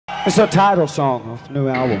It's a title song of the new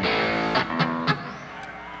album.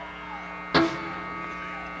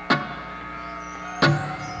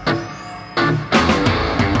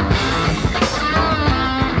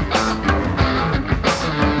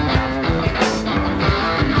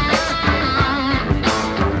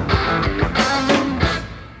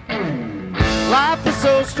 Life is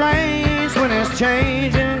so strange when it's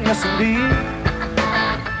changing, yes indeed.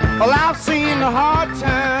 Well, I've seen the hard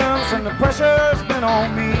times and the pressure's been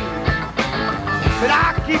on me, but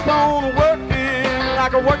I keep on working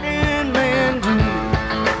like a working man do.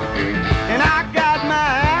 And I got my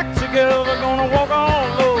act together, gonna walk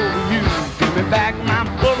all over you. Give me back my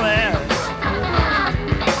bullets,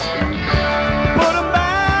 put them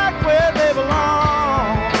back where they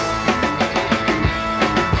belong.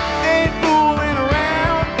 Ain't fooling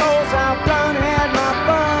around, 'cause I've done had my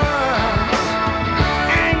fun.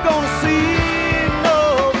 Ain't gonna see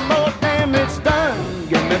no more damage done.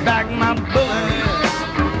 Give me back my bullets.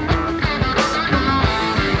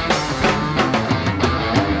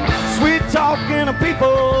 Sweet talking of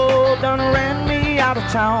people done ran me out of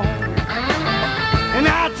town, and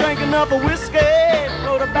I drank enough of whiskey,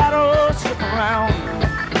 throw the battleship around.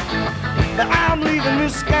 That I'm leaving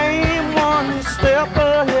this game one step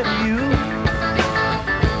ahead of you,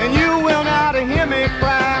 and you will not hear me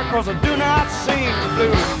cry, 'cause I do not sing the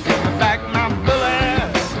blues. Give me back my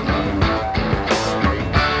bullets,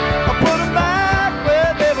 I put them back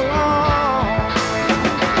where they belong.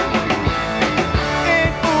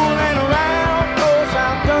 Ain't fooling around, 'cause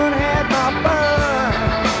I've done had my fun.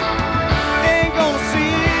 Ain't gonna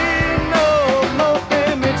see no more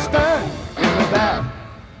damage done.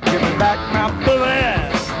 Give me back my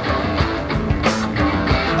bullets.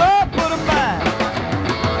 Oh, put them back.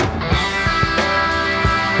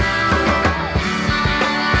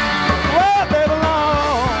 Where they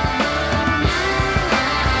belong.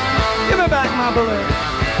 Give me back my bullets.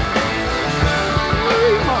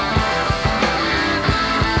 Come on.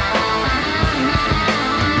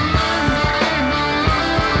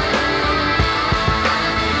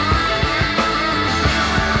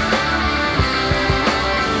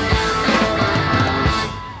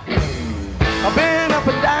 I've been up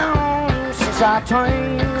and down since I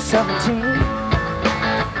turned 17.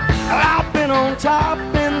 I've been on top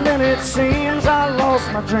and then it seems I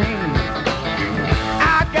lost my dream.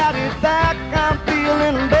 I got it back, I'm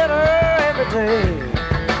feeling better every day.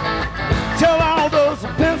 Tell all those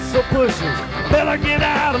pencil pushers, better get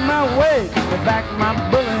out of my way. Give me back my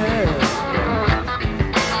bullets,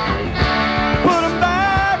 put them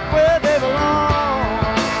back where they belong.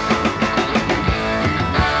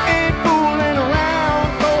 Ain't fooling around,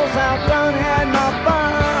 'cause I've done had my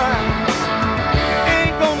fun.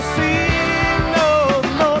 Ain't gonna see no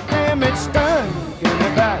more damage done.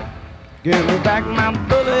 Give me back my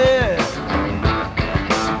bullets.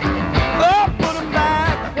 Oh, put them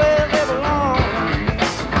back where they belong.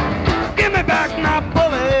 Give me back my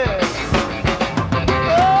bullets.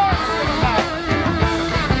 Oh, give me back.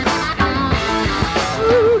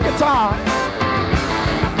 Ooh, guitar.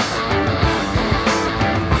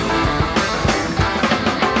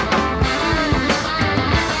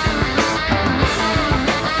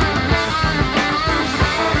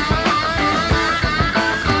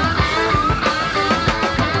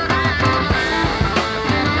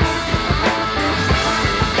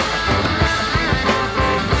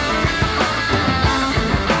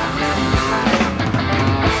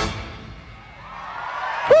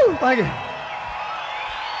 Thank you.